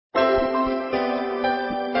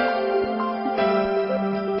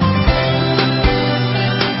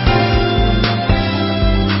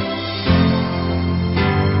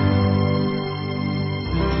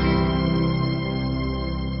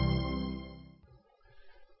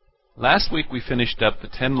Last week we finished up the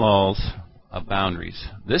 10 laws of boundaries.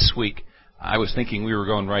 This week I was thinking we were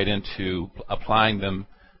going right into applying them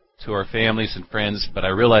to our families and friends, but I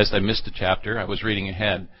realized I missed a chapter. I was reading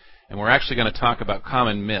ahead. And we're actually going to talk about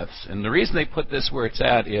common myths. And the reason they put this where it's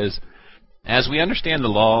at is, as we understand the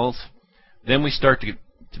laws, then we start to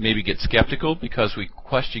maybe get skeptical because we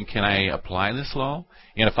question, can I apply this law?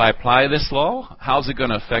 And if I apply this law, how's it going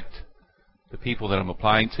to affect the people that I'm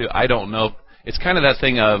applying to? I don't know. It's kind of that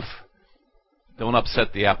thing of, don't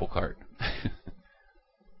upset the apple cart.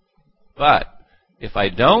 But if I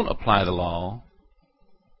don't apply the law,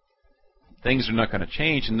 things are not going to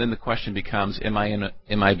change, and then the question becomes, am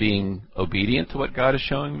I being obedient to what God is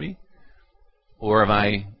showing me? Or am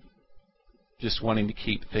I just wanting to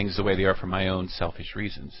keep things the way they are for my own selfish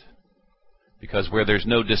reasons? Because where there's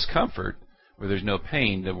no discomfort, where there's no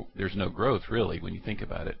pain, there's no growth, really, when you think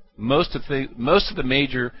about it. Most of the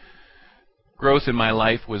major growth in my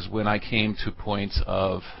life was when I came to points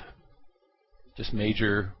of just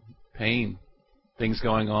major pain, things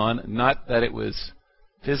going on. Not that it was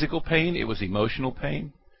physical pain, it was emotional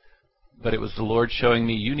pain, but it was the Lord showing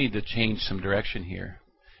me, you need to change some direction here,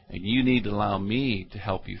 and you need to allow me to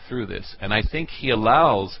help you through this. And I think He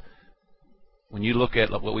allows, when you look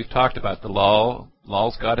at what we've talked about, the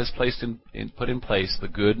laws God has put in place, the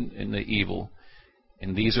good and the evil,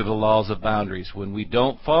 and these are the laws of boundaries. When we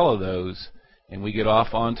don't follow those, and we get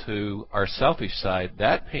off onto our selfish side,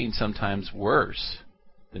 that pain sometimes worse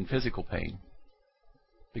than physical pain,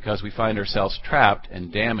 because we find ourselves trapped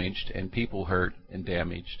and damaged, and people hurt and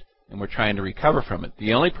damaged, and we're trying to recover from it.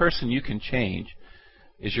 The only person you can change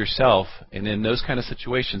is yourself, and in those kind of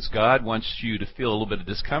situations, God wants you to feel a little bit of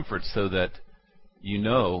discomfort so that you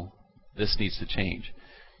know this needs to change.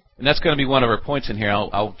 And that's going to be one of our points in here.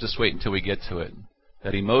 I'll just wait until we get to it.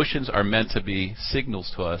 That emotions are meant to be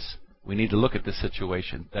signals to us. We need to look at this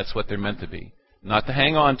situation. That's what they're meant to be. Not to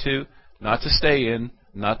hang on to, not to stay in,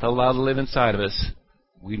 not to allow to live inside of us.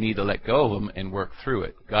 We need to let go of them and work through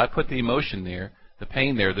it. God put the emotion there, the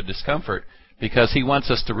pain there, the discomfort, because He wants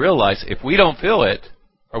us to realize if we don't feel it,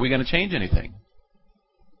 are we going to change anything?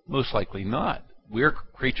 Most likely not. We're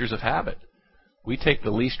creatures of habit. We take the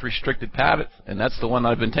least restricted path, and that's the one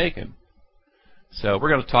I've been taking. So we're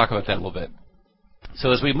going to talk about that a little bit.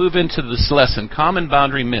 So as we move into this lesson, common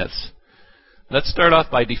boundary myths, let's start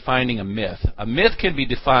off by defining a myth. A myth can be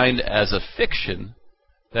defined as a fiction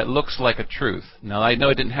that looks like a truth. Now, I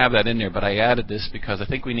know I didn't have that in there, but I added this because I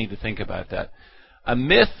think we need to think about that. A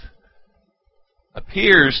myth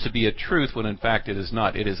appears to be a truth when in fact it is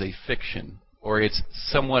not. It is a fiction, or it's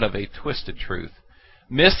somewhat of a twisted truth.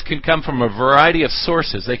 Myths can come from a variety of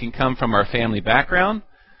sources. They can come from our family background.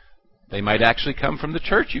 They might actually come from the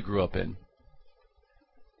church you grew up in.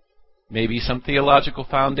 Maybe some theological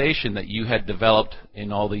foundation that you had developed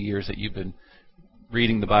in all the years that you've been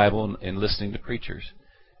reading the Bible and listening to preachers.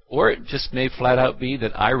 Or it just may flat out be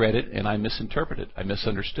that I read it and I misinterpreted it. I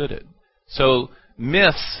misunderstood it. So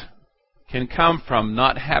myths can come from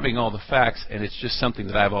not having all the facts, and it's just something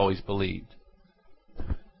that I've always believed.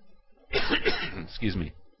 Excuse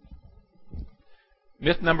me.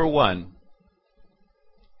 Myth number 1.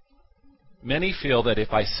 Many feel that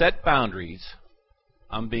if I set boundaries,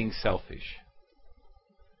 I'm being selfish.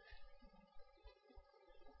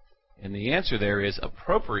 And the answer there is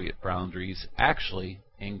appropriate boundaries actually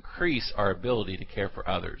increase our ability to care for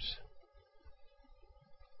others.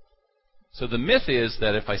 So the myth is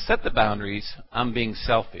that if I set the boundaries, I'm being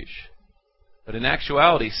selfish. But in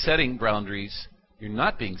actuality, setting boundaries, you're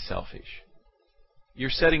not being selfish. You're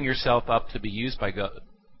setting yourself up to be used by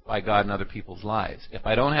God in other people's lives. If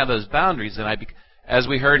I don't have those boundaries, then as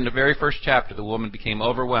we heard in the very first chapter, the woman became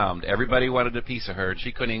overwhelmed. Everybody wanted a piece of her, and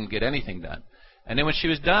she couldn't even get anything done. And then when she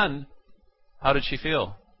was done, how did she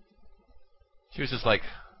feel? She was just like,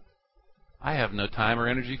 I have no time or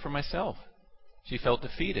energy for myself. She felt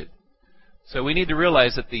defeated. So we need to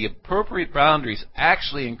realize that the appropriate boundaries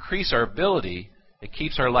actually increase our ability. It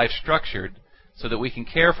keeps our life structured so that we can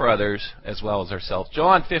care for others as well as ourselves.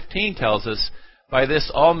 John 15 tells us, by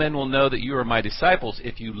this all men will know that you are my disciples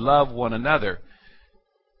if you love one another.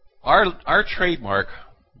 Our trademark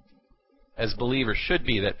as believers should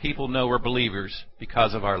be that people know we're believers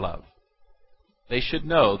because of our love. They should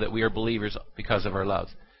know that we are believers because of our love.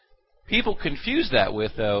 People confuse that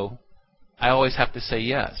with, though, I always have to say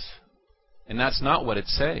yes. And that's not what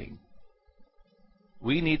it's saying.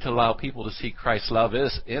 We need to allow people to see Christ's love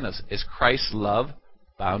in us. Is Christ's love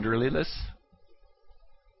boundaryless?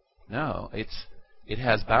 No, it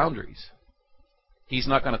has boundaries. He's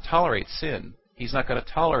not going to tolerate sin. He's not going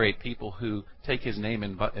to tolerate people who take His name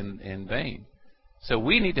in vain. So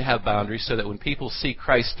we need to have boundaries so that when people see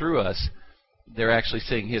Christ through us, they're actually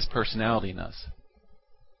seeing His personality in us.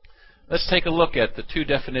 Let's take a look at the two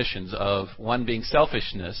definitions of one being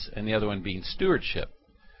selfishness and the other one being stewardship.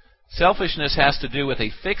 Selfishness has to do with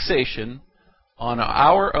a fixation on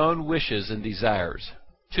our own wishes and desires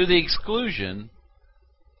to the exclusion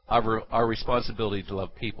of our responsibility to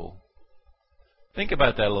love people. Think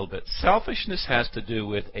about that a little bit. Selfishness has to do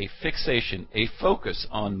with a fixation, a focus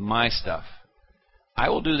on my stuff. I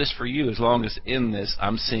will do this for you as long as in this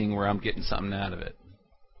I'm seeing where I'm getting something out of it.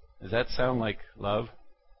 Does that sound like love?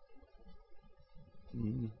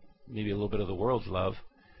 Maybe a little bit of the world's love.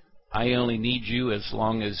 I only need you as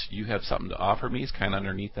long as you have something to offer me. It's kind of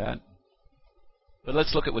underneath that. But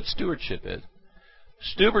let's look at what stewardship is.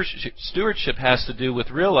 Stewardship has to do with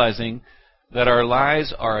realizing that our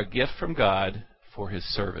lives are a gift from God for His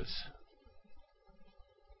service.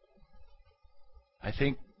 I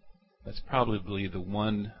think that's probably the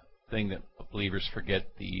one thing that believers forget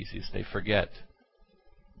the easiest. They forget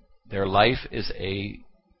their life is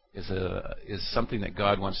something that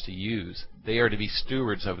God wants to use. They are to be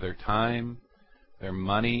stewards of their time, their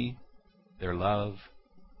money, their love,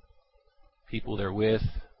 people they're with,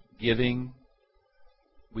 giving.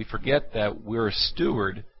 We forget that we're a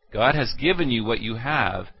steward. God has given you what you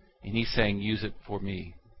have, and He's saying, use it for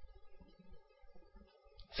me.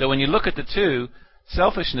 So when you look at the two,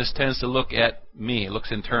 selfishness tends to look at me. It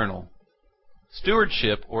looks internal.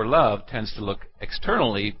 Stewardship or love tends to look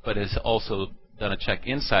externally, but has also done a check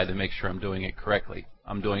inside to make sure I'm doing it correctly.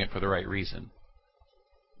 I'm doing it for the right reason.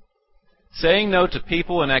 Saying no to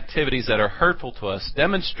people and activities that are hurtful to us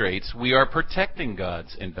demonstrates we are protecting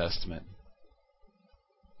God's investment.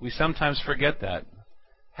 We sometimes forget that.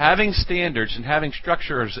 Having standards and having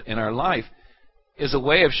structures in our life is a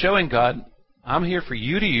way of showing God, I'm here for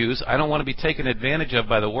you to use. I don't want to be taken advantage of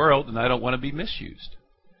by the world, and I don't want to be misused.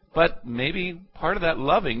 But maybe part of that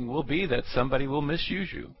loving will be that somebody will misuse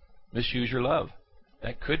you, misuse your love.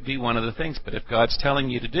 That could be one of the things. But if God's telling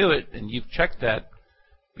you to do it, and you've checked that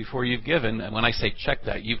before you've given, and when I say check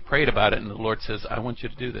that, you've prayed about it, and the Lord says, I want you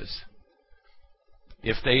to do this.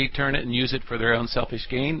 If they turn it and use it for their own selfish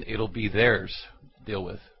gain, it'll be theirs to deal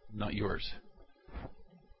with, not yours.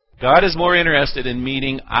 God is more interested in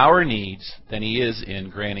meeting our needs than He is in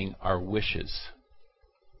granting our wishes.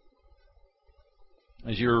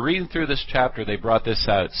 As you were reading through this chapter, they brought this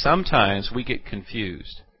out. Sometimes we get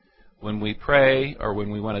confused. When we pray or when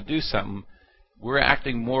we want to do something, we're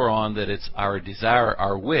acting more on that it's our desire,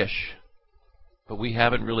 our wish, but we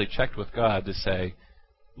haven't really checked with God to say,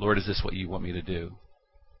 Lord, is this what you want me to do?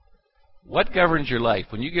 What governs your life?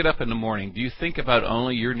 When you get up in the morning, do you think about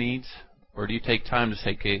only your needs? Or do you take time to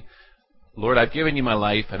say, okay, Lord, I've given you my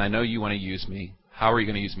life, and I know you want to use me. How are you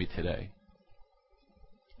going to use me today?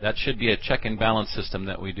 That should be a check and balance system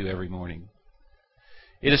that we do every morning.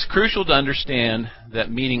 It is crucial to understand that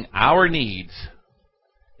meeting our needs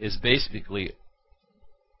is basically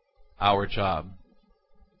our job.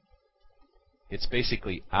 It's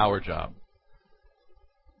basically our job.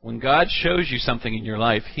 When God shows you something in your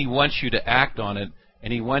life, He wants you to act on it,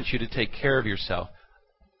 and He wants you to take care of yourself.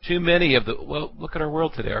 Too many of look at our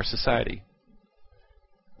world today, our society.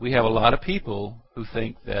 We have a lot of people who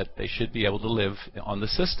think that they should be able to live on the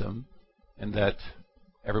system and that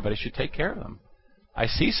everybody should take care of them. I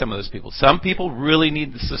see some of those people. Some people really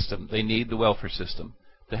need the system. They need the welfare system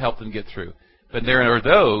to help them get through. But there are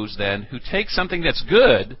those, then, who take something that's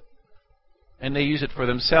good and they use it for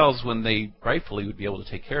themselves when they rightfully would be able to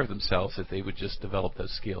take care of themselves if they would just develop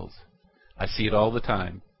those skills. I see it all the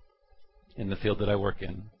time in the field that I work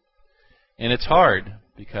in. And it's hard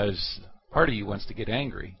because part of you wants to get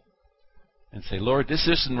angry and say, Lord, this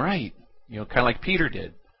isn't right. Kind of like Peter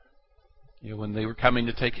did. When they were coming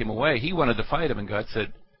to take him away, he wanted to fight him, and God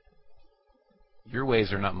said, your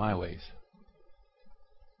ways are not my ways.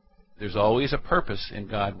 There's always a purpose in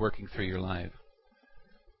God working through your life.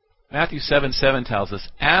 Matthew 7:7 tells us,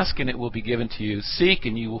 ask and it will be given to you. Seek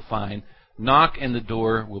and you will find. Knock and the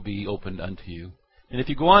door will be opened unto you. And if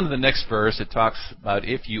you go on to the next verse, it talks about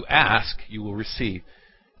if you ask, you will receive.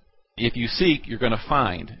 If you seek, you're going to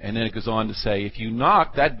find. And then it goes on to say, if you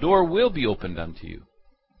knock, that door will be opened unto you.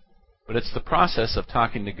 But it's the process of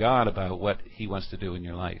talking to God about what He wants to do in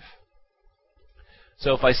your life.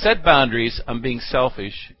 So if I set boundaries, I'm being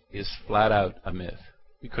selfish, is flat out a myth.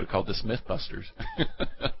 We could have called this Mythbusters.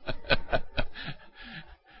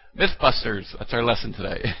 Mythbusters. That's our lesson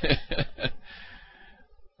today.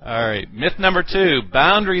 All right. Myth number 2.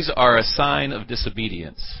 Boundaries are a sign of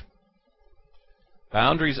disobedience.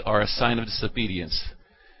 Boundaries are a sign of disobedience.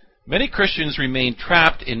 Many Christians remain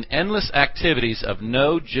trapped in endless activities of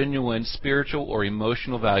no genuine spiritual or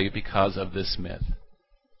emotional value because of this myth.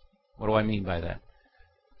 What do I mean by that?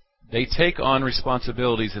 They take on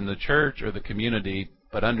responsibilities in the church or the community,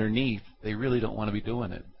 but underneath, they really don't want to be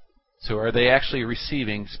doing it. So are they actually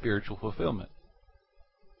receiving spiritual fulfillment?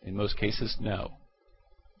 In most cases, no.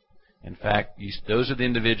 In fact, those are the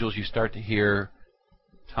individuals you start to hear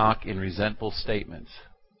talk in resentful statements.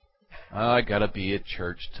 Oh, I got to be at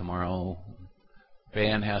church tomorrow.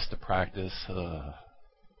 Band has to practice. And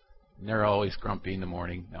they're always grumpy in the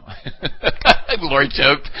morning. No. Lori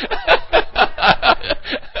choked.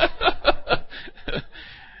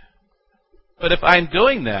 But if I'm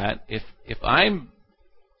doing that, if I'm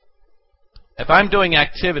doing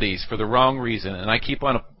activities for the wrong reason, and I keep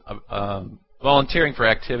on volunteering for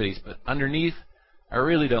activities, but underneath, I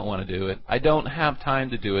really don't want to do it. I don't have time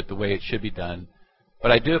to do it the way it should be done, but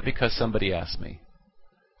I do it because somebody asked me.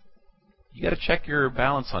 You got to check your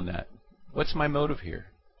balance on that. What's my motive here?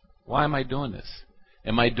 Why am I doing this?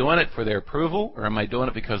 Am I doing it for their approval, or am I doing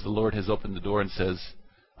it because the Lord has opened the door and says,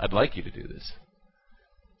 I'd like you to do this?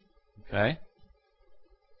 Okay?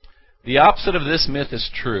 The opposite of this myth is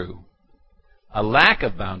true. A lack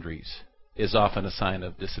of boundaries is often a sign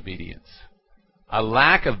of disobedience. A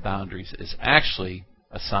lack of boundaries is actually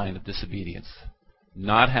a sign of disobedience,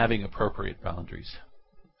 not having appropriate boundaries.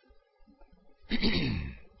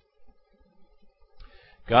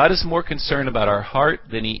 God is more concerned about our heart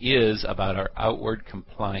than He is about our outward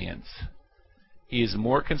compliance. He is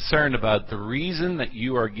more concerned about the reason that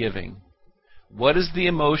you are giving. What is the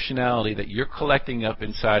emotionality that you're collecting up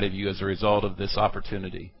inside of you as a result of this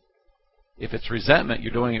opportunity? If it's resentment,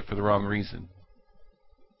 you're doing it for the wrong reason.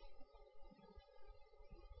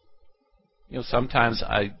 Sometimes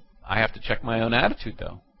I have to check my own attitude,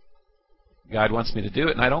 though. God wants me to do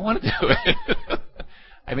it, and I don't want to do it.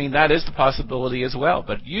 I mean, that is the possibility as well.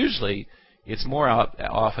 But usually, it's more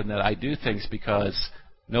often that I do things because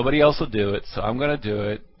nobody else will do it, so I'm going to do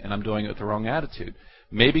it, and I'm doing it with the wrong attitude.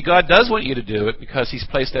 Maybe God does want you to do it because He's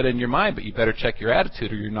placed that in your mind, but you better check your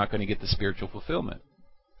attitude or you're not going to get the spiritual fulfillment.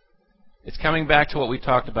 It's coming back to what we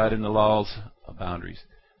talked about in the laws of boundaries.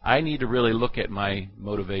 I need to really look at my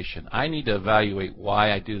motivation. I need to evaluate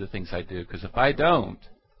why I do the things I do, because if I don't,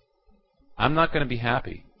 I'm not going to be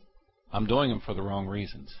happy. I'm doing them for the wrong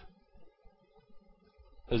reasons.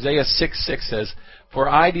 Hosea 6:6 says, "For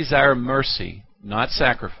I desire mercy, not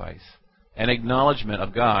sacrifice, and acknowledgement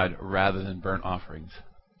of God rather than burnt offerings."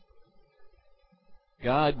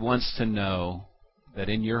 God wants to know that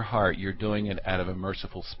in your heart you're doing it out of a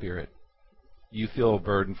merciful spirit. You feel a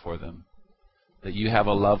burden for them, that you have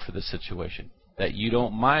a love for the situation, that you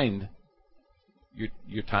don't mind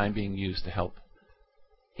your time being used to help.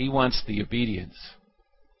 He wants the obedience,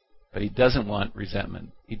 but He doesn't want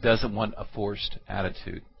resentment. He doesn't want a forced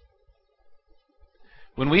attitude.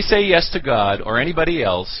 When we say yes to God or anybody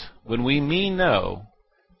else, when we mean no,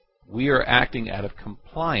 we are acting out of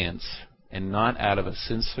compliance and not out of a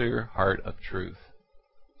sincere heart of truth.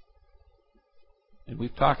 And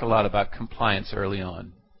we've talked a lot about compliance early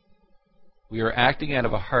on. We are acting out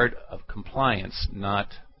of a heart of compliance, not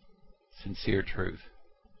sincere truth.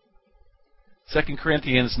 2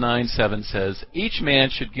 Corinthians 9:7 says, "Each man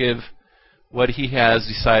should give what he has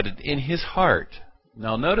decided in his heart."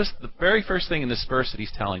 Now notice the very first thing in this verse that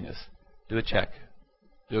he's telling us. Do a check.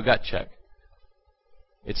 Do a gut check.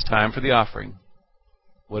 It's time for the offering.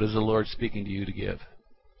 What is the Lord speaking to you to give?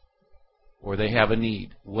 Or they have a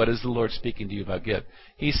need. What is the Lord speaking to you about give?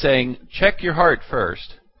 He's saying, check your heart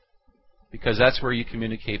first, because that's where you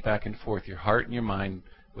communicate back and forth, your heart and your mind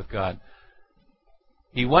with God.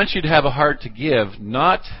 He wants you to have a heart to give,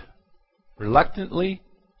 not reluctantly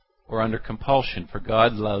or under compulsion, for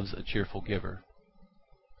God loves a cheerful giver.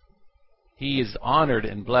 He is honored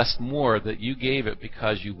and blessed more that you gave it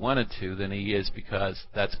because you wanted to than He is because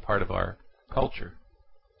that's part of our culture.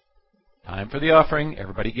 Time for the offering.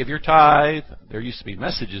 Everybody give your tithe. There used to be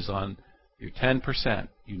messages on your 10%.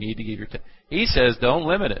 You need to give your 10%. He says don't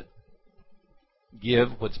limit it.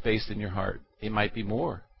 Give what's based in your heart. It might be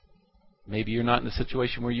more. Maybe you're not in a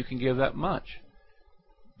situation where you can give that much.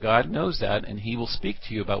 God knows that, and He will speak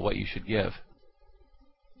to you about what you should give.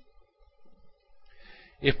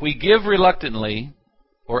 If we give reluctantly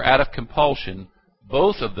or out of compulsion,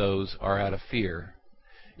 both of those are out of fear.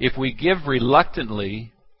 If we give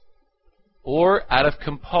reluctantly or out of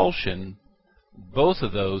compulsion, both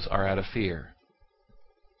of those are out of fear.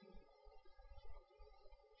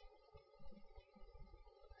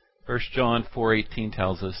 First John 4:18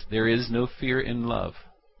 tells us, "There is no fear in love,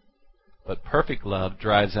 but perfect love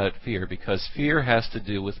drives out fear, because fear has to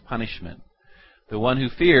do with punishment. The one who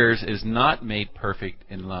fears is not made perfect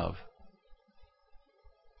in love.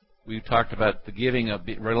 We've talked about the giving, of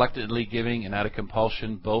reluctantly giving and out of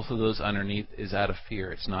compulsion. Both of those underneath is out of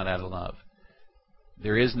fear. It's not out of love.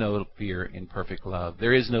 There is no fear in perfect love.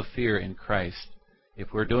 There is no fear in Christ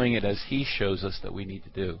if we're doing it as He shows us that we need to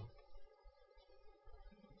do.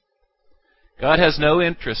 God has no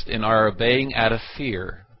interest in our obeying out of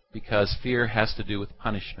fear, because fear has to do with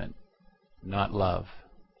punishment, not love.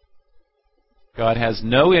 God has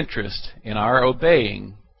no interest in our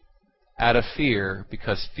obeying out of fear,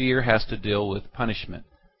 because fear has to deal with punishment,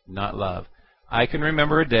 not love. I can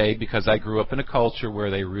remember a day, because I grew up in a culture where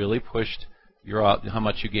they really pushed how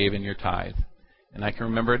much you gave in your tithe. And I can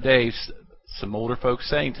remember a day some older folks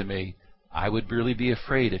saying to me, I would really be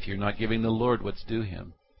afraid if you're not giving the Lord what's due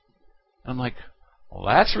Him. I'm like, well,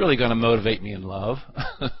 that's really going to motivate me in love.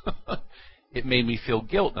 It made me feel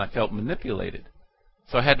guilt, and I felt manipulated.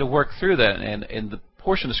 So I had to work through that, and the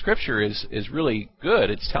portion of Scripture is really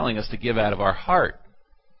good. It's telling us to give out of our heart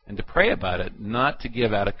and to pray about it, not to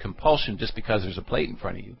give out of compulsion just because there's a plate in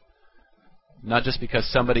front of you. Not just because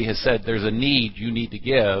somebody has said there's a need you need to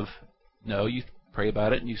give. No, you pray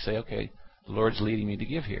about it and you say, okay, the Lord's leading me to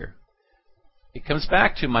give here. It comes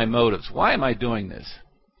back to my motives. Why am I doing this?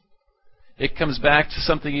 It comes back to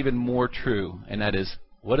something even more true, and that is,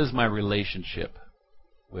 what is my relationship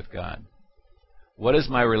with God? What is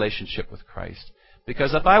my relationship with Christ?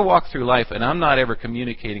 Because if I walk through life and I'm not ever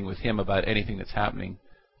communicating with Him about anything that's happening,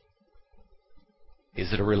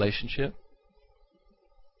 is it a relationship?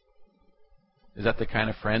 Is that the kind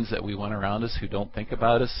of friends that we want around us who don't think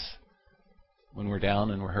about us when we're down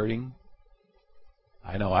and we're hurting?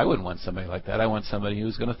 I know I wouldn't want somebody like that. I want somebody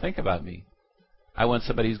who's going to think about me. I want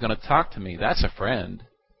somebody who's going to talk to me. That's a friend,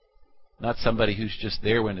 not somebody who's just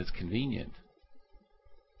there when it's convenient.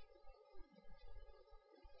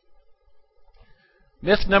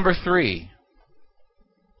 Myth number 3.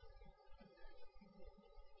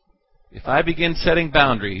 If I begin setting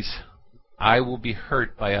boundaries, I will be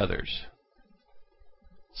hurt by others.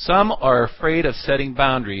 Some are afraid of setting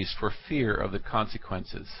boundaries for fear of the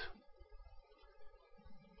consequences.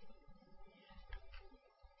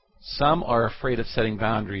 Some are afraid of setting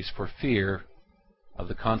boundaries for fear of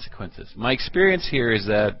the consequences. My experience here is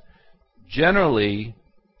that generally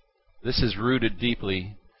this is rooted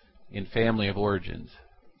deeply in family of origins.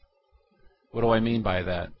 What do I mean by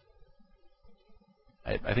that?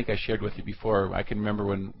 I think I shared with you before, I can remember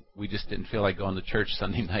when we just didn't feel like going to church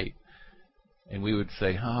Sunday night. And we would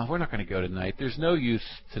say, we're not going to go tonight. There's no youth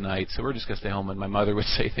tonight, so we're just going to stay home. And my mother would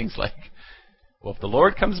say things like, well, if the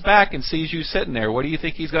Lord comes back and sees you sitting there, what do you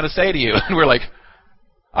think He's going to say to you? And we're like,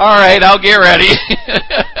 all right, I'll get ready.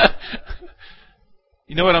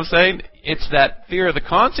 You know what I'm saying? It's that fear of the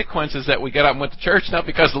consequences that we got up and went to church, not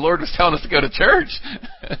because the Lord was telling us to go to church.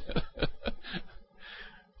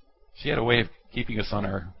 She had a way of keeping us on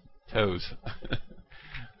our toes.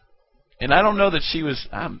 And I don't know that she was...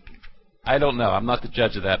 I don't know. I'm not the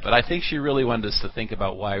judge of that. But I think she really wanted us to think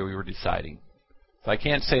about why we were deciding. So I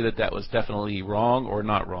can't say that that was definitely wrong or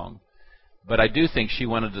not wrong. But I do think she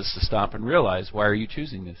wanted us to stop and realize, why are you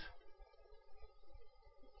choosing this?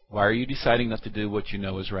 Why are you deciding not to do what you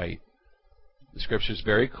know is right? The Scripture is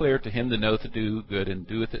very clear. To him that knoweth to do good and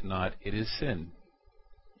doeth it not, it is sin.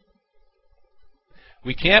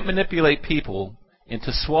 We can't manipulate people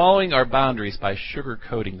into swallowing our boundaries by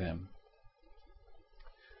sugarcoating them.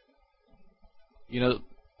 You know,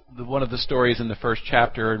 one of the stories in the first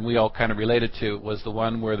chapter, and we all kind of related to, was the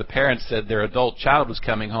one where the parents said their adult child was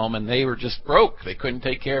coming home and they were just broke. They couldn't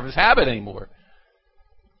take care of his habit anymore.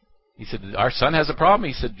 He said, our son has a problem.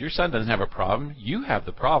 He said, your son doesn't have a problem. You have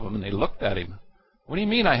the problem. And they looked at him. What do you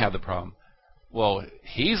mean I have the problem? Well,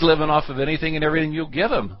 he's living off of anything and everything you'll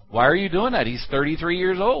give him. Why are you doing that? He's 33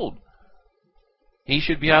 years old. He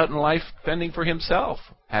should be out in life fending for himself.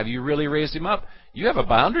 Have you really raised him up? You have a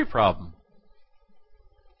boundary problem.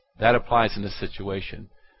 That applies in this situation.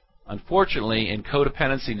 Unfortunately, in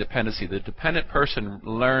codependency and dependency, the dependent person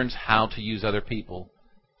learns how to use other people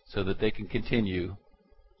so that they can continue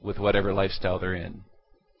with whatever lifestyle they're in.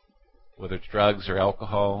 Whether it's drugs or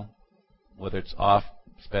alcohol, whether it's off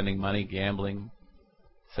spending money, gambling,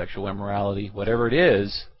 sexual immorality, whatever it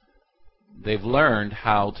is, they've learned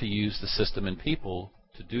how to use the system and people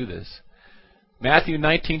to do this. Matthew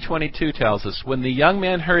 19:22 tells us, when the young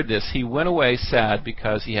man heard this, he went away sad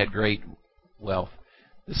because he had great wealth.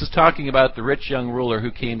 This is talking about the rich young ruler who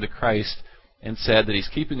came to Christ and said that he's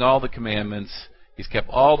keeping all the commandments, he's kept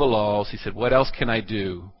all the laws. He said, what else can I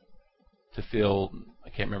do to feel, I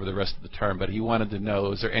can't remember the rest of the term, but he wanted to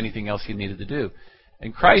know, is there anything else he needed to do?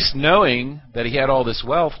 And Christ, knowing that he had all this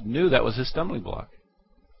wealth, knew that was his stumbling block.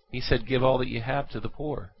 He said, give all that you have to the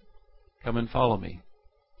poor. Come and follow me.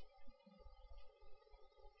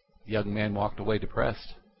 The young man walked away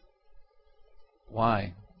depressed.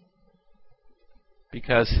 Why?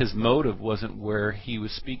 Because his motive wasn't where he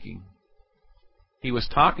was speaking. He was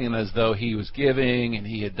talking as though he was giving and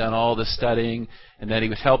he had done all this studying and that he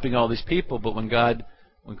was helping all these people. But when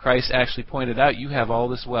Christ actually pointed out, you have all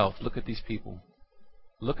this wealth. Look at these people.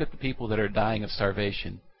 Look at the people that are dying of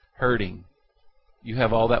starvation, hurting. You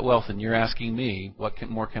have all that wealth and you're asking me, what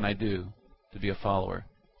more can I do to be a follower?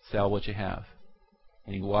 Sell what you have.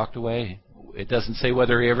 And he walked away. It doesn't say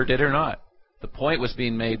whether he ever did or not. The point was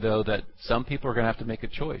being made, though, that some people are going to have to make a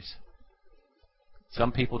choice.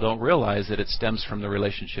 Some people don't realize that it stems from the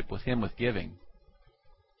relationship with him with giving.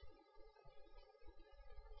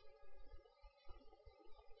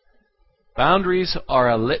 Boundaries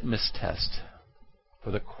are a litmus test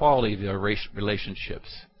for the quality of your relationships.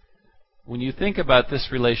 When you think about this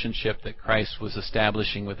relationship that Christ was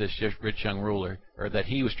establishing with this rich young ruler, or that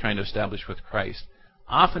he was trying to establish with Christ,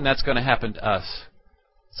 often that's going to happen to us.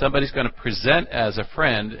 Somebody's going to present as a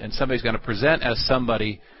friend, and somebody's going to present as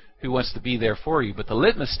somebody who wants to be there for you. But the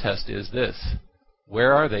litmus test is this: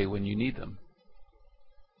 where are they when you need them?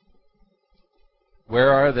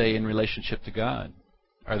 Where are they in relationship to God?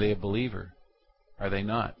 Are they a believer? Are they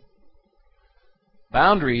not?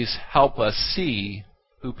 Boundaries help us see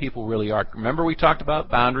who people really are. Remember we talked about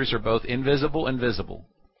boundaries are both invisible and visible.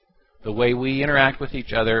 The way we interact with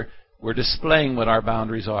each other, we're displaying what our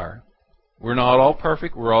boundaries are. We're not all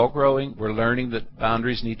perfect. We're all growing. We're learning that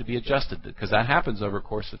boundaries need to be adjusted because that happens over a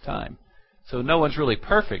course of time. So no one's really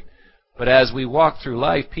perfect. But as we walk through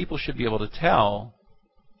life, people should be able to tell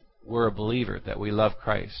we're a believer, that we love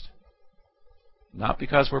Christ. Not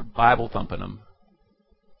because we're Bible thumping them,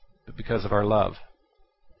 but because of our love.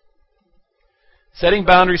 Setting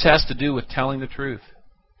boundaries has to do with telling the truth.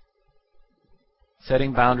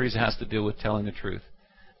 Setting boundaries has to do with telling the truth.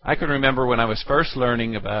 I can remember when I was first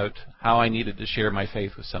learning about how I needed to share my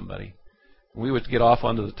faith with somebody. We would get off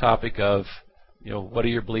onto the topic of, what are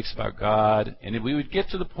your beliefs about God? And we would get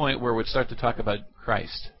to the point where we'd start to talk about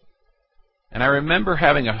Christ. And I remember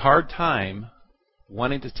having a hard time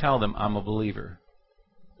wanting to tell them I'm a believer,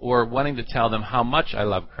 or wanting to tell them how much I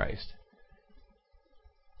love Christ.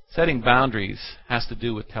 Setting boundaries has to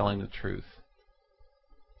do with telling the truth.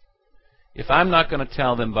 If I'm not going to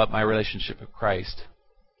tell them about my relationship with Christ,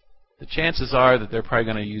 the chances are that they're probably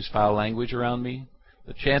going to use foul language around me.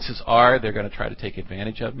 The chances are they're going to try to take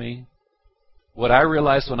advantage of me. What I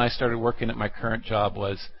realized when I started working at my current job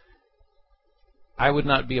was I would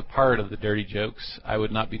not be a part of the dirty jokes. I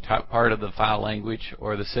would not be part of the foul language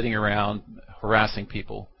or the sitting around harassing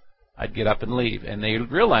people. I'd get up and leave. And they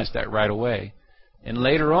realized that right away. And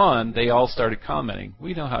later on, they all started commenting,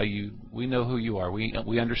 we know who you are.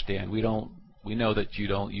 We understand. We know that you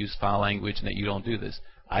don't use foul language and that you don't do this.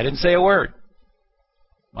 I didn't say a word.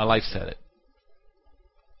 My life said it.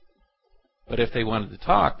 But if they wanted to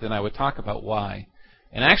talk, then I would talk about why.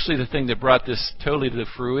 And actually the thing that brought this totally to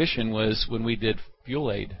fruition was when we did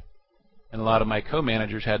Fuel Aid. And a lot of my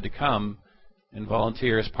co-managers had to come and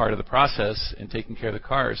volunteer as part of the process in taking care of the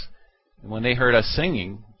cars. And when they heard us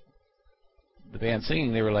singing, the band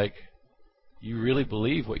singing, they were like, you really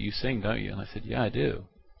believe what you sing, don't you? And I said, yeah, I do.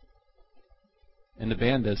 And the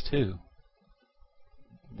band does too.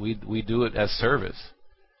 We do it as service.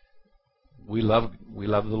 We love the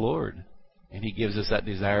Lord, and He gives us that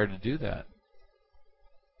desire to do that.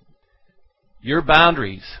 Your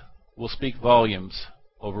boundaries will speak volumes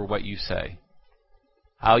over what you say.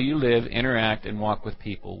 How you live, interact, and walk with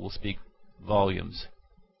people will speak volumes.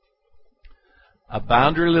 A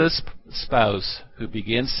boundaryless spouse who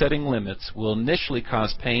begins setting limits will initially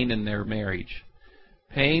cause pain in their marriage.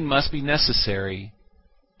 Pain must be necessary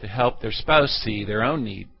to help their spouse see their own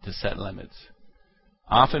need to set limits.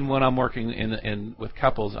 Often when I'm working with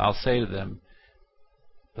couples, I'll say to them,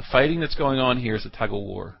 the fighting that's going on here is a tug of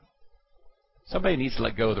war. Somebody needs to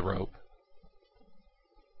let go of the rope.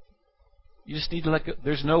 You just need to let go.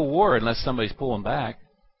 There's no war unless somebody's pulling back.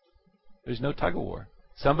 There's no tug of war.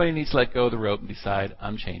 Somebody needs to let go of the rope and decide,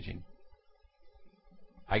 I'm changing.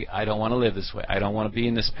 I don't want to live this way. I don't want to be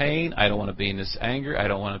in this pain. I don't want to be in this anger. I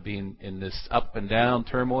don't want to be in this up and down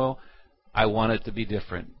turmoil. I want it to be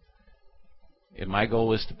different. And my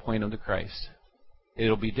goal is to point them to Christ.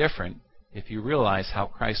 It'll be different if you realize how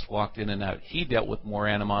Christ walked in and out. He dealt with more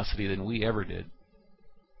animosity than we ever did.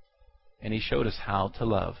 And He showed us how to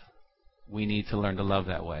love. We need to learn to love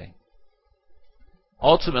that way.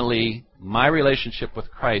 Ultimately, my relationship with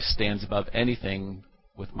Christ stands above anything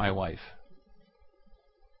with my wife.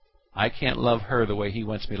 I can't love her the way he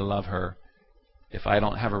wants me to love her if I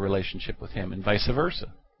don't have a relationship with him, and vice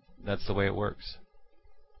versa. That's the way it works.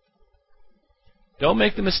 Don't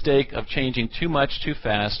make the mistake of changing too much too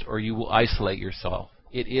fast, or you will isolate yourself.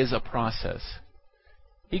 It is a process.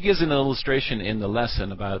 He gives an illustration in the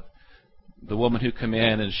lesson about the woman who came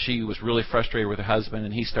in and she was really frustrated with her husband,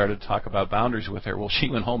 and he started to talk about boundaries with her. Well, she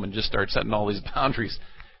went home and just started setting all these boundaries.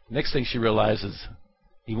 Next thing she realizes,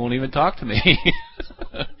 he won't even talk to me.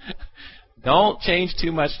 Don't change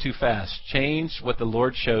too much too fast. Change what the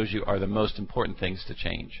Lord shows you are the most important things to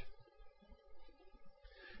change.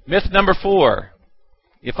 Myth number 4.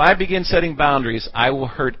 If I begin setting boundaries, I will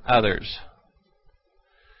hurt others.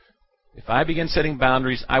 If I begin setting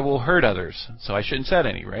boundaries, I will hurt others. So I shouldn't set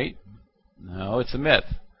any, right? No, it's a myth.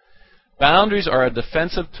 Boundaries are a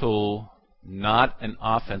defensive tool, not an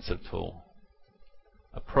offensive tool.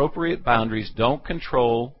 Appropriate boundaries don't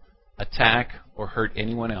control, attack, or hurt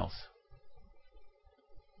anyone else.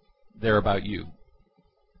 They're about you.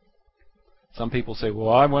 Some people say, well,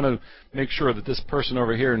 I want to make sure that this person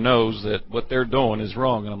over here knows that what they're doing is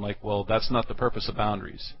wrong. And I'm like, well, that's not the purpose of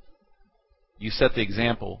boundaries. You set the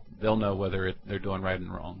example, they'll know whether they're doing right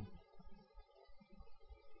and wrong.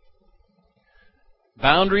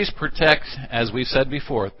 Boundaries protect, as we've said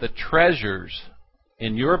before, the treasures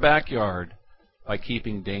in your backyard by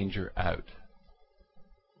keeping danger out.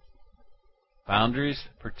 Boundaries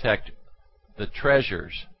protect the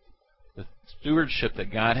treasures, the stewardship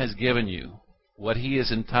that God has given you, what He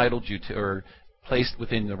has entitled you to or placed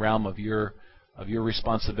within the realm of your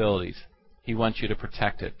responsibilities. He wants you to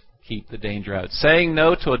protect it. Keep the danger out. Saying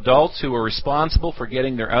no to adults who are responsible for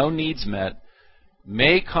getting their own needs met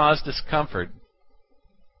may cause discomfort,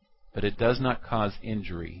 but it does not cause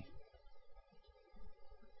injury.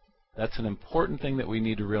 That's an important thing that we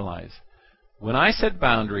need to realize. When I set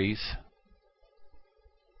boundaries,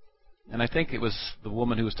 and I think it was the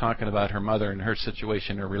woman who was talking about her mother and her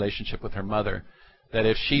situation, her relationship with her mother, that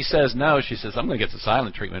if she says no, she says, I'm going to get the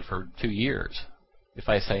silent treatment for 2 years. If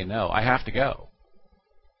I say no, I have to go.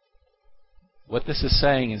 What this is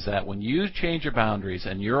saying is that when you change your boundaries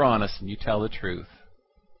and you're honest and you tell the truth,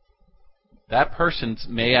 that person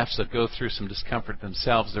may have to go through some discomfort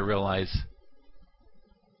themselves to realize,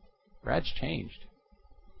 Brad's changed.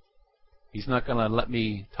 He's not going to let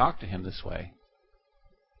me talk to him this way.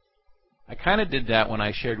 I kind of did that when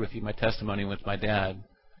I shared with you my testimony with my dad.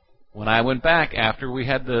 When I went back after we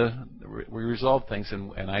resolved things,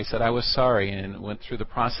 and I said I was sorry and went through the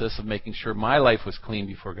process of making sure my life was clean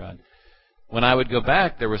before God. When I would go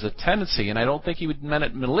back, there was a tendency, and I don't think he meant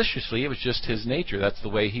it maliciously, it was just his nature. That's the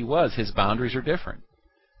way he was. His boundaries are different.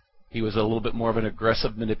 He was a little bit more of an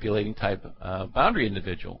aggressive, manipulating type boundary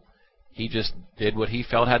individual. He just did what he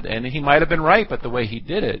felt had to, and he might have been right, but the way he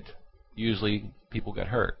did it, usually people got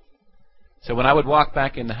hurt. So when I would walk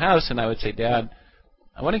back in the house and I would say, Dad,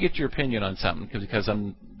 I want to get your opinion on something because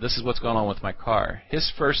this is what's going on with my car.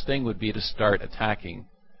 His first thing would be to start attacking.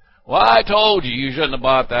 Well, I told you you shouldn't have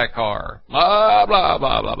bought that car. Blah, blah,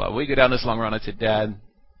 blah, blah, blah. We go down this long run. I said, Dad,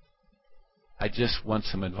 I just want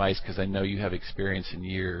some advice because I know you have experience in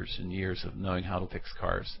years and years of knowing how to fix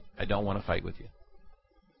cars. I don't want to fight with you.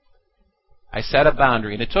 I set a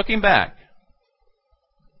boundary, and it took him back.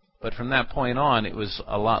 But from that point on, it was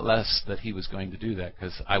a lot less that he was going to do that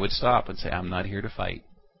because I would stop and say, I'm not here to fight.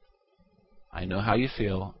 I know how you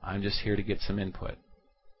feel. I'm just here to get some input.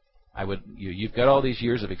 You've got all these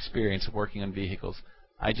years of experience of working on vehicles.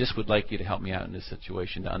 I just would like you to help me out in this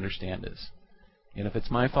situation to understand this. And if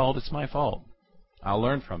it's my fault, it's my fault. I'll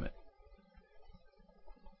learn from it.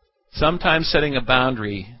 Sometimes setting a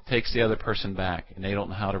boundary takes the other person back, and they don't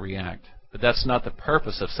know how to react. But that's not the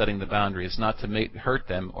purpose of setting the boundary. It's not to hurt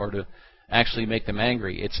them or to actually make them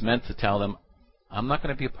angry. It's meant to tell them, I'm not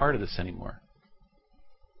going to be a part of this anymore.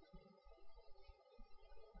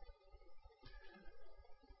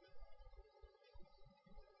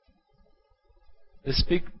 This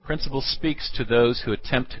principle speaks to those who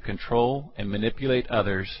attempt to control and manipulate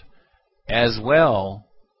others as well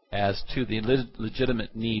as to the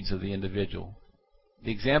legitimate needs of the individual.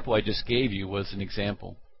 The example I just gave you was an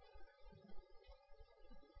example.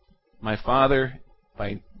 My father,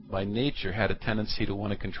 by nature, had a tendency to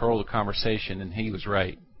want to control the conversation, and he was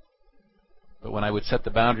right. But when I would set the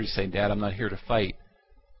boundaries, saying, Dad, I'm not here to fight,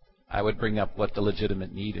 I would bring up what the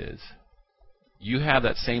legitimate need is. You have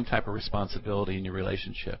that same type of responsibility in your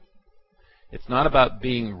relationship. It's not about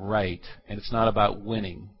being right, and it's not about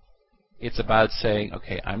winning. It's about saying,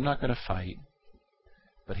 okay, I'm not going to fight,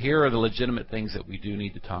 but here are the legitimate things that we do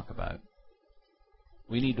need to talk about.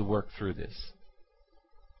 We need to work through this.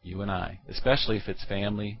 You and I, especially if it's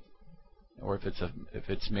family or if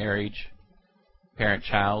it's marriage,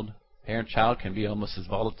 parent-child. Parent-child can be almost as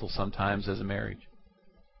volatile sometimes as a marriage.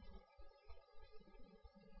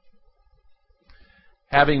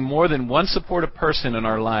 Having more than one supportive person in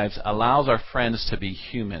our lives allows our friends to be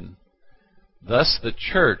human. Thus, the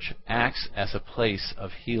church acts as a place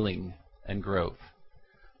of healing and growth.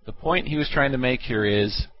 The point he was trying to make here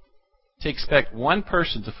is to expect one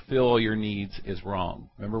person to fulfill all your needs is wrong.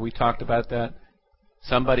 Remember we talked about that?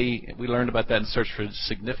 We learned about that in Search for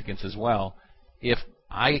Significance as well. If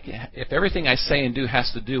everything I say and do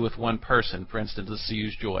has to do with one person, for instance, let's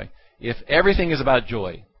use joy. If everything is about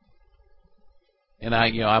joy, and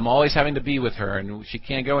I'm always having to be with her, and she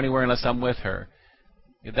can't go anywhere unless I'm with her,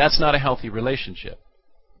 that's not a healthy relationship.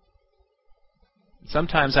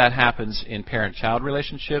 Sometimes that happens in parent-child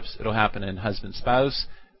relationships. It'll happen in husband-spouse.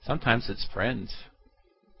 Sometimes it's friends.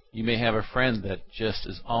 You may have a friend that just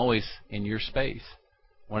is always in your space,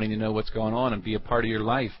 wanting to know what's going on and be a part of your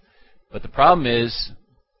life. But the problem is,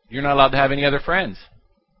 you're not allowed to have any other friends.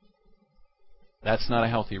 That's not a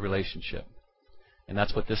healthy relationship. And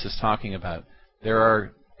that's what this is talking about.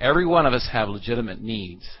 Every one of us have legitimate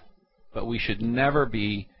needs, but we should never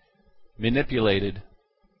be manipulated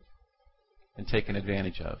and taken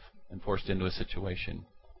advantage of and forced into a situation.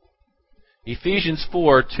 Ephesians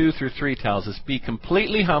 4:2-3 tells us, "Be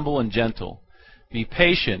completely humble and gentle. Be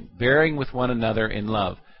patient, bearing with one another in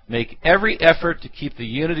love. Make every effort to keep the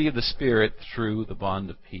unity of the Spirit through the bond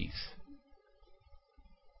of peace."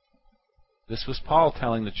 This was Paul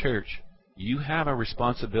telling the church, you have a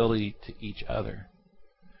responsibility to each other.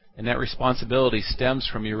 And that responsibility stems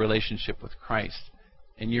from your relationship with Christ.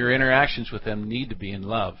 And your interactions with them need to be in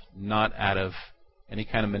love, not out of any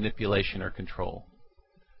kind of manipulation or control.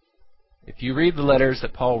 If you read the letters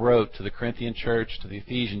that Paul wrote to the Corinthian church, to the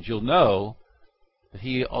Ephesians, you'll know that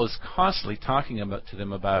he was constantly talking to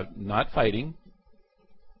them about not fighting,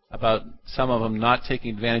 about some of them not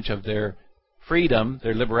taking advantage of their freedom,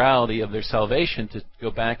 their liberality of their salvation to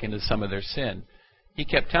go back into some of their sin. He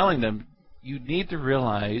kept telling them, you need to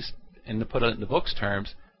realize, and to put it in the book's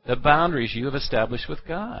terms, the boundaries you have established with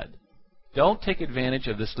God. Don't take advantage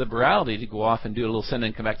of this liberality to go off and do a little sin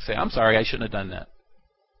and come back and say, I'm sorry, I shouldn't have done that.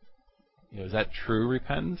 Is that true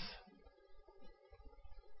repentance?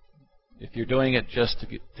 If you're doing it just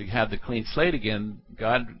to have the clean slate again,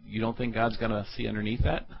 you don't think God's going to see underneath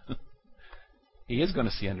that? He is going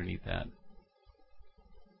to see underneath that.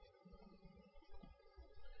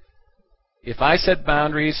 If I set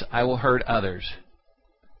boundaries, I will hurt others.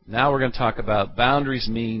 Now we're going to talk about boundaries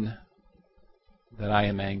mean that I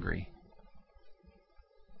am angry.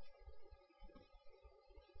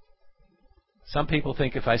 Some people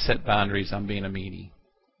think if I set boundaries, I'm being a meanie.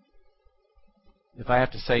 If I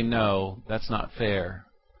have to say no, that's not fair.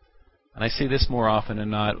 And I see this more often than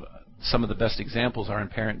not. Some of the best examples are in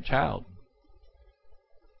parent-child.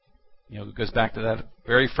 It goes back to that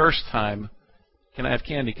very first time, can I have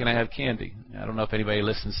candy? Can I have candy? I don't know if anybody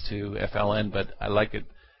listens to FLN, but I like it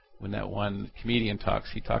when that one comedian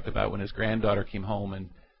talks. He talked about when his granddaughter came home and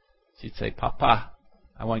she'd say, Papa,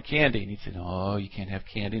 I want candy. And he'd say, no, you can't have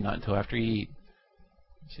candy, not until after you eat.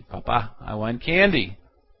 She'd say, Papa, I want candy.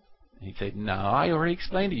 And he'd say, no, I already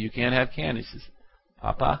explained to you, you can't have candy. He says,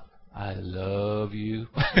 Papa, I love you.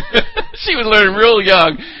 She was learning real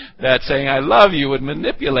young that saying I love you would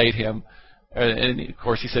manipulate him. And of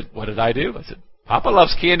course he said, what did I do? I said, Papa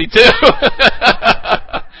loves candy too.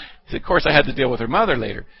 He said, of course I had to deal with her mother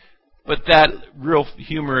later. But that real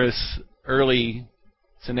humorous early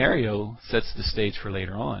scenario sets the stage for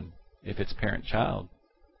later on, if it's parent-child.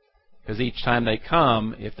 Because each time they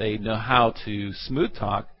come, if they know how to smooth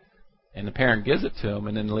talk, and the parent gives it to them,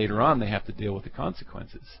 and then later on they have to deal with the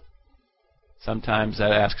consequences. Sometimes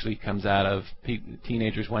that actually comes out of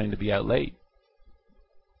teenagers wanting to be out late.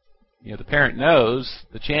 The parent knows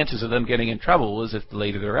the chances of them getting in trouble is if the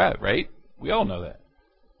later they're out, right? We all know that.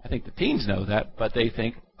 I think the teens know that, but they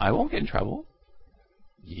think, I won't get in trouble.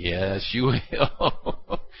 Yes, you will.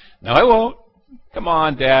 No, I won't. Come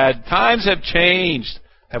on, Dad. Times have changed.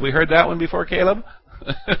 Have we heard that one before, Caleb?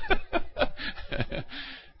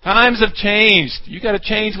 Times have changed. You got to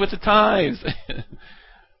change with the times.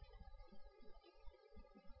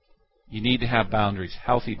 You need to have boundaries,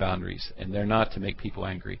 healthy boundaries, and they're not to make people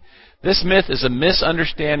angry. This myth is a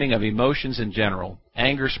misunderstanding of emotions in general,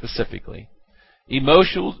 anger specifically.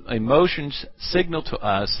 Emotions signal to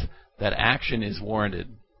us that action is warranted.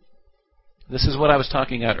 This is what I was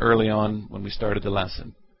talking about early on when we started the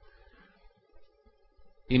lesson.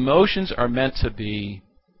 Emotions are meant to be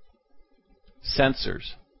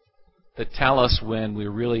sensors that tell us when we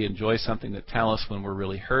really enjoy something, that tell us when we're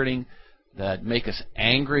really hurting, that make us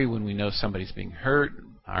angry when we know somebody's being hurt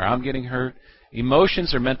or I'm getting hurt.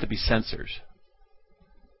 Emotions are meant to be sensors.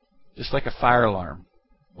 Just like a fire alarm.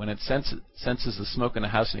 When it senses the smoke in the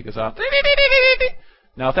house and it goes off.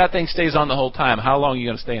 Now, if that thing stays on the whole time, how long are you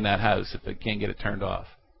going to stay in that house if it can't get it turned off?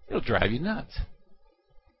 It'll drive you nuts.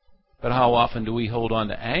 But how often do we hold on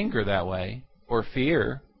to anger that way, or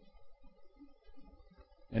fear,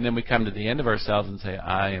 and then we come to the end of ourselves and say,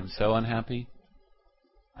 I am so unhappy,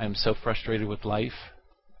 I am so frustrated with life,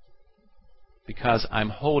 because I'm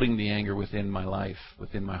holding the anger within my life,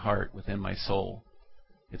 within my heart, within my soul.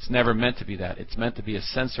 It's never meant to be that. It's meant to be a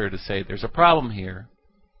sensor to say, there's a problem here,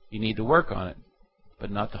 you need to work on it, but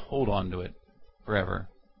not to hold on to it forever.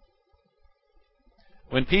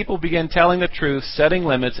 When people begin telling the truth, setting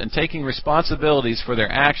limits, and taking responsibilities for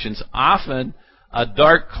their actions, often a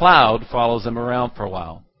dark cloud follows them around for a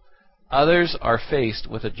while. Others are faced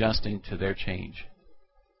with adjusting to their change.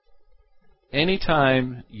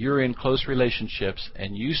 Anytime you're in close relationships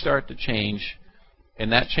and you start to change,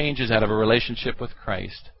 and that changes out of a relationship with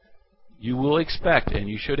Christ, you will expect, and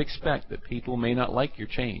you should expect, that people may not like your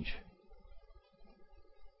change.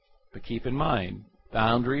 But keep in mind,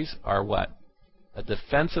 boundaries are what? A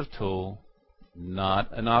defensive tool, not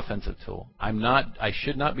an offensive tool. I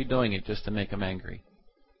should not be doing it just to make them angry.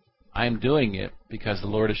 I am doing it because the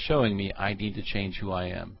Lord is showing me I need to change who I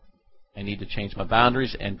am. I need to change my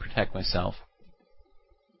boundaries and protect myself.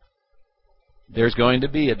 There's going to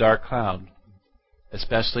be a dark cloud,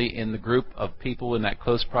 especially in the group of people in that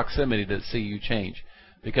close proximity that see you change.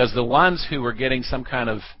 Because the ones who are getting some kind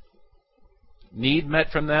of need met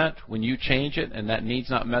from that, when you change it and that need's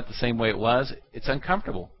not met the same way it was, it's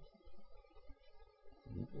uncomfortable.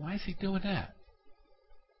 Why is he doing that?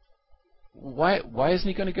 Why isn't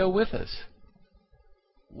he going to go with us?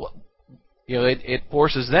 It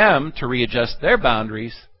forces them to readjust their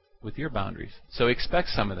boundaries with your boundaries. So expect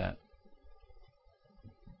some of that.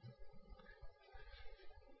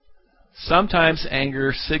 Sometimes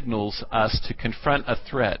anger signals us to confront a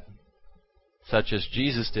threat, such as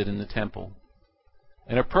Jesus did in the temple.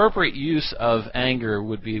 An appropriate use of anger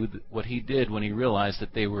would be what he did when he realized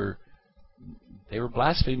that they were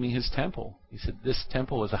blaspheming his temple. He said, this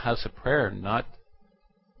temple is a house of prayer, not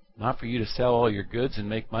for you to sell all your goods and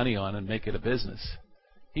make money on and make it a business.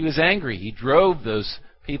 He was angry. He drove those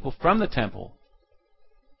people from the temple.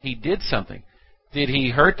 He did something. Did he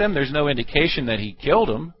hurt them? There's no indication that he killed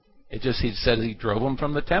them. He said he drove them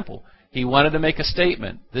from the temple. He wanted to make a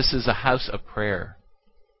statement. This is a house of prayer,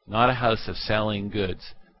 not a house of selling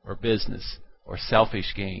goods or business or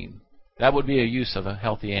selfish gain. That would be a use of a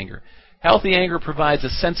healthy anger. Healthy anger provides a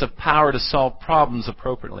sense of power to solve problems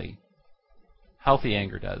appropriately. Healthy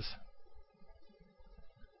anger does.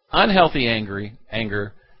 Unhealthy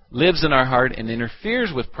anger lives in our heart and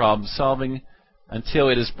interferes with problem solving until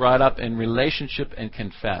it is brought up in relationship and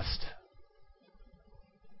confessed.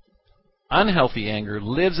 Unhealthy anger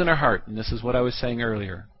lives in our heart, and this is what I was saying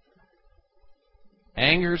earlier.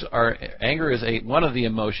 Anger is one of the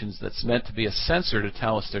emotions that's meant to be a sensor to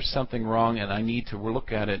tell us there's something wrong and I need to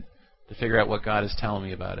look at it to figure out what God is telling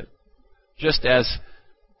me about it. Just as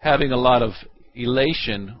having a lot of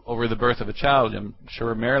elation over the birth of a child. I'm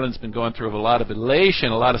sure Marilyn's been going through a lot of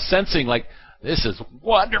elation, a lot of sensing like, this is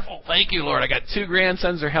wonderful, thank you, Lord, I got 2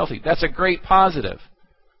 grandsons, they're healthy. That's a great positive.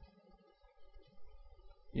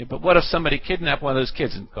 Yeah, but what if somebody kidnapped one of those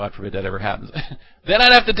kids, and God forbid that ever happens? Then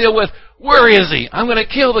I'd have to deal with, where is he? I'm going to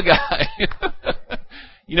kill the guy.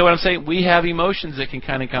 You know what I'm saying? We have emotions that can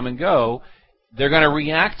kind of come and go. They're going to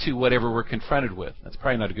react to whatever we're confronted with. That's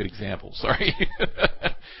probably not a good example, sorry.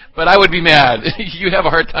 But I would be mad. You'd have a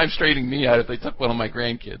hard time straightening me out if they took one of my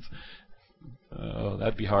grandkids. Oh,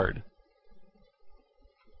 that'd be hard.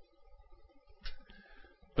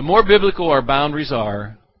 The more biblical our boundaries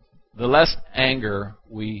are, the less anger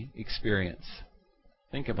we experience.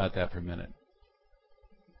 Think about that for a minute.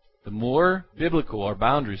 The more biblical our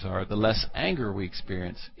boundaries are, the less anger we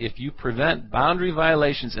experience. If you prevent boundary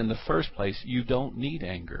violations in the first place, you don't need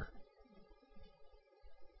anger.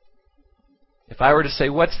 If I were to say,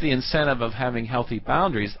 what's the incentive of having healthy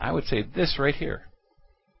boundaries, I would say this right here.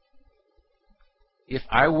 If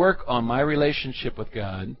I work on my relationship with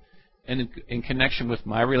God, and in connection with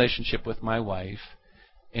my relationship with my wife,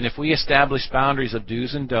 and if we establish boundaries of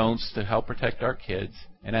do's and don'ts to help protect our kids,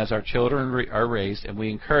 and as our children are raised, and we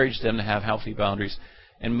encourage them to have healthy boundaries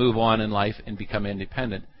and move on in life and become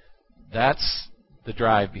independent, that's the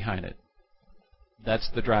drive behind it. That's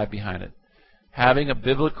the drive behind it. Having a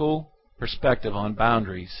biblical perspective on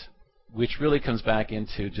boundaries, which really comes back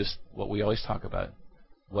into just what we always talk about.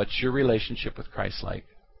 What's your relationship with Christ like?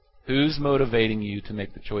 Who's motivating you to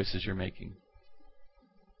make the choices you're making?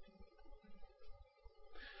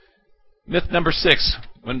 Myth number 6.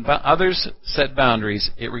 When others set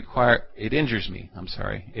boundaries, it injures me.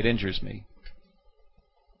 It injures me.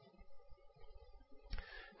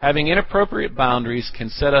 Having inappropriate boundaries can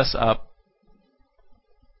set us up.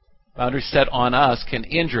 Boundaries set on us can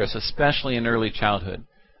injure us, especially in early childhood.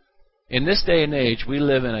 In this day and age, we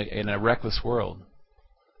live in a reckless world.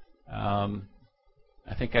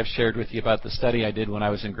 I think I've shared with you about the study I did when I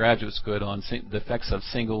was in graduate school on the effects of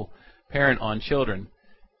single parent on children.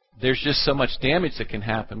 There's just so much damage that can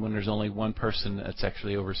happen when there's only one person that's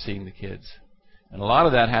actually overseeing the kids. And a lot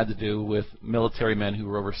of that had to do with military men who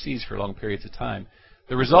were overseas for long periods of time.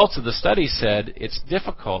 The results of the study said it's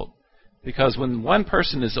difficult because when one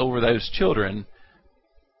person is over those children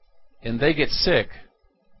and they get sick,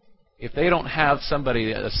 if they don't have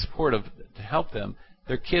somebody supportive to help them,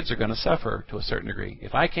 their kids are going to suffer to a certain degree.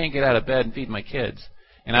 If I can't get out of bed and feed my kids,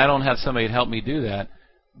 and I don't have somebody to help me do that,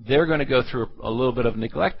 they're going to go through a little bit of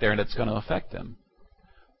neglect there, and it's going to affect them.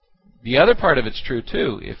 The other part of it's true,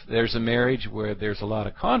 too. If there's a marriage where there's a lot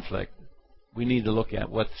of conflict, we need to look at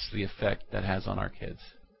what's the effect that has on our kids.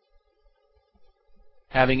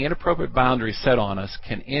 Having inappropriate boundaries set on us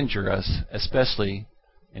can injure us, especially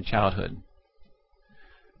in childhood.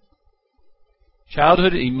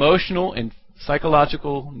 Childhood emotional and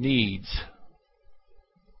psychological needs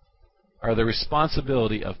are the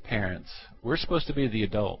responsibility of parents. We're supposed to be the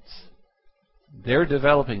adults. They're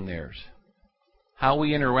developing theirs. How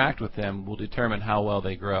we interact with them will determine how well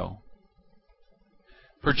they grow.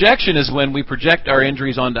 Projection is when we project our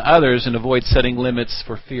injuries onto others and avoid setting limits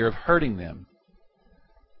for fear of hurting them.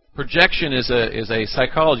 Projection is a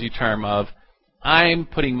psychology term of, I'm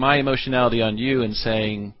putting my emotionality on you and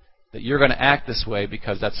saying that you're going to act this way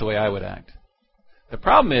because that's the way I would act. The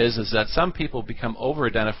problem is that some people become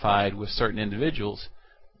over-identified with certain individuals,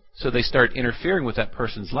 so they start interfering with that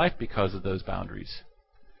person's life because of those boundaries.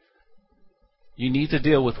 You need to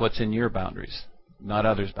deal with what's in your boundaries, not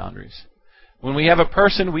others' boundaries. When we have a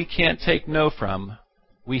person we can't take no from,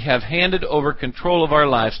 we have handed over control of our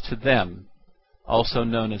lives to them, also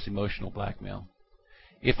known as emotional blackmail.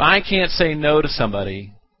 If I can't say no to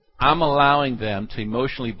somebody, I'm allowing them to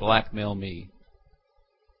emotionally blackmail me.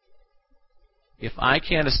 If I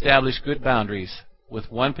can't establish good boundaries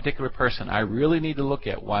with one particular person, I really need to look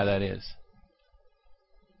at why that is.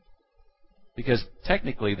 Because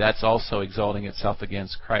technically that's also exalting itself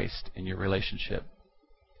against Christ in your relationship.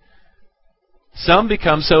 Some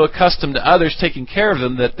become so accustomed to others taking care of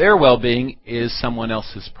them that their well-being is someone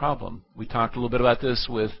else's problem. We talked a little bit about this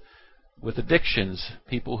with addictions.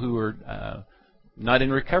 People who are not in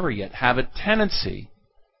recovery yet have a tendency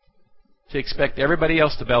to expect everybody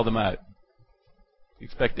else to bail them out.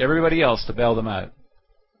 Expect everybody else to bail them out.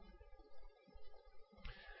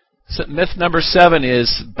 So myth number 7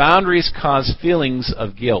 is boundaries cause feelings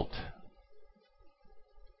of guilt.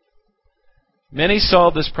 Many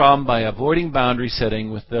solve this problem by avoiding boundary setting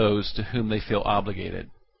with those to whom they feel obligated.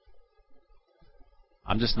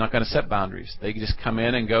 I'm just not going to set boundaries. They just come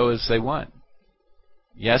in and go as they want.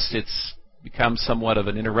 Yes, it's become somewhat of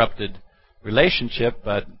an interrupted relationship,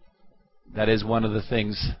 but that is one of the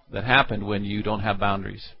things that happen when you don't have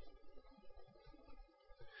boundaries.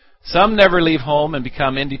 Some never leave home and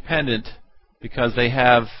become independent because they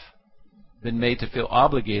have been made to feel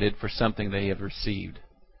obligated for something they have received.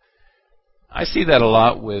 I see that a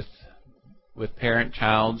lot with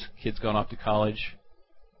parent-child, kids going off to college.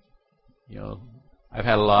 I've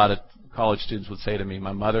had a lot of college students would say to me,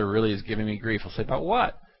 my mother really is giving me grief. I'll say, about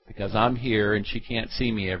what? Because I'm here and she can't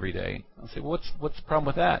see me every day. I'll say, what's the problem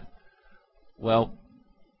with that? Well,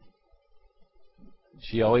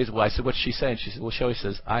 I said, what's she saying? She said, she always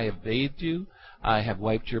says, I have bathed you, I have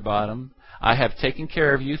wiped your bottom, I have taken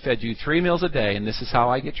care of you, fed you 3 meals a day, and this is how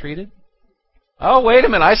I get treated? Oh, wait a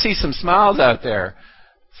minute, I see some smiles out there.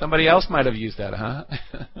 Somebody else might have used that, huh?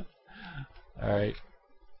 All right.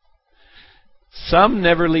 Some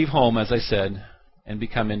never leave home, as I said, and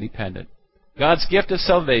become independent. God's gift of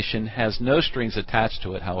salvation has no strings attached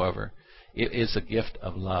to it, however. It is a gift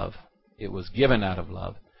of love. It was given out of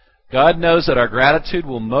love. God knows that our gratitude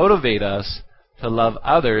will motivate us to love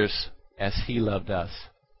others as He loved us.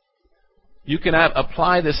 You can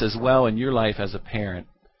apply this as well in your life as a parent.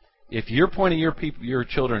 If you're pointing your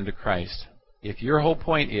children to Christ, if your whole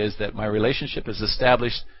point is that my relationship is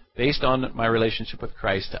established based on my relationship with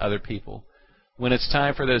Christ to other people, when it's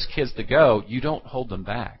time for those kids to go, you don't hold them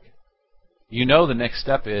back. You know the next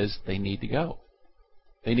step is they need to go.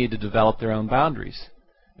 They need to develop their own boundaries.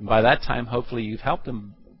 And by that time, hopefully you've helped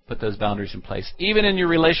them put those boundaries in place. Even in your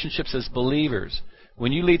relationships as believers,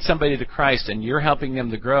 when you lead somebody to Christ and you're helping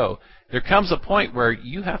them to grow, there comes a point where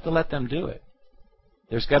you have to let them do it.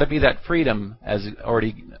 There's got to be that freedom, as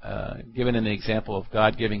already given in the example of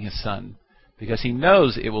God giving His Son, because He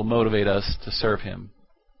knows it will motivate us to serve Him.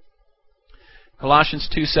 Colossians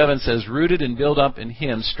 2:7 says, "Rooted and built up in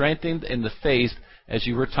Him, strengthened in the faith as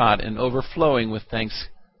you were taught, and overflowing with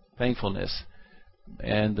thankfulness."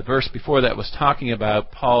 And the verse before that was talking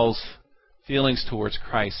about Paul's feelings towards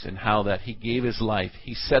Christ and how that He gave His life.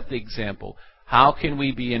 He set the example. How can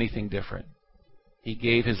we be anything different? He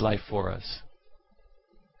gave His life for us.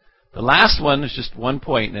 The last one is just one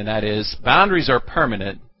point, and that is, boundaries are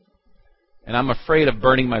permanent, and I'm afraid of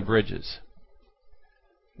burning my bridges.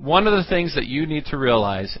 One of the things that you need to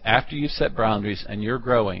realize after you've set boundaries and you're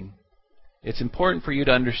growing, it's important for you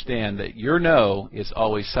to understand that your no is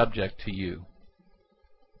always subject to you.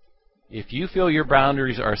 If you feel your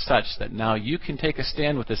boundaries are such that now you can take a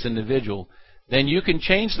stand with this individual, then you can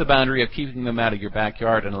change the boundary of keeping them out of your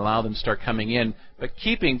backyard and allow them to start coming in, but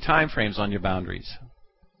keeping time frames on your boundaries.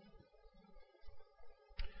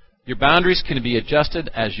 Your boundaries can be adjusted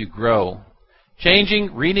as you grow. Changing,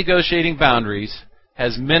 renegotiating boundaries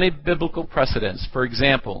has many biblical precedents. For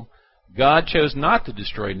example, God chose not to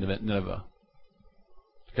destroy Nineveh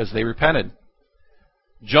because they repented.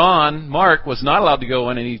 Mark was not allowed to go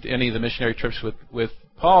on any of the missionary trips with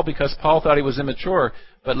Paul because Paul thought he was immature.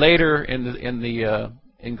 But later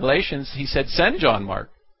in Galatians, he said, "Send John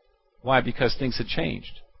Mark." Why? Because things had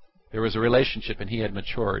changed. There was a relationship, and he had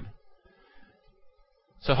matured.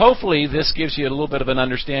 So hopefully this gives you a little bit of an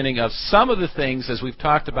understanding of some of the things, as we've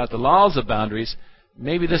talked about the laws of boundaries.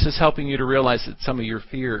 Maybe this is helping you to realize that some of your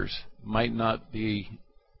fears might not be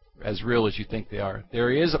as real as you think they are.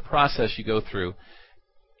 There is a process you go through,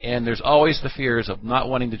 and there's always the fears of not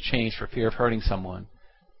wanting to change for fear of hurting someone.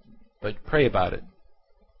 But pray about it.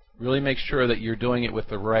 Really make sure that you're doing it with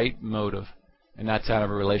the right motive, and that's out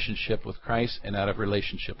of a relationship with Christ and out of a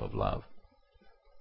relationship of love.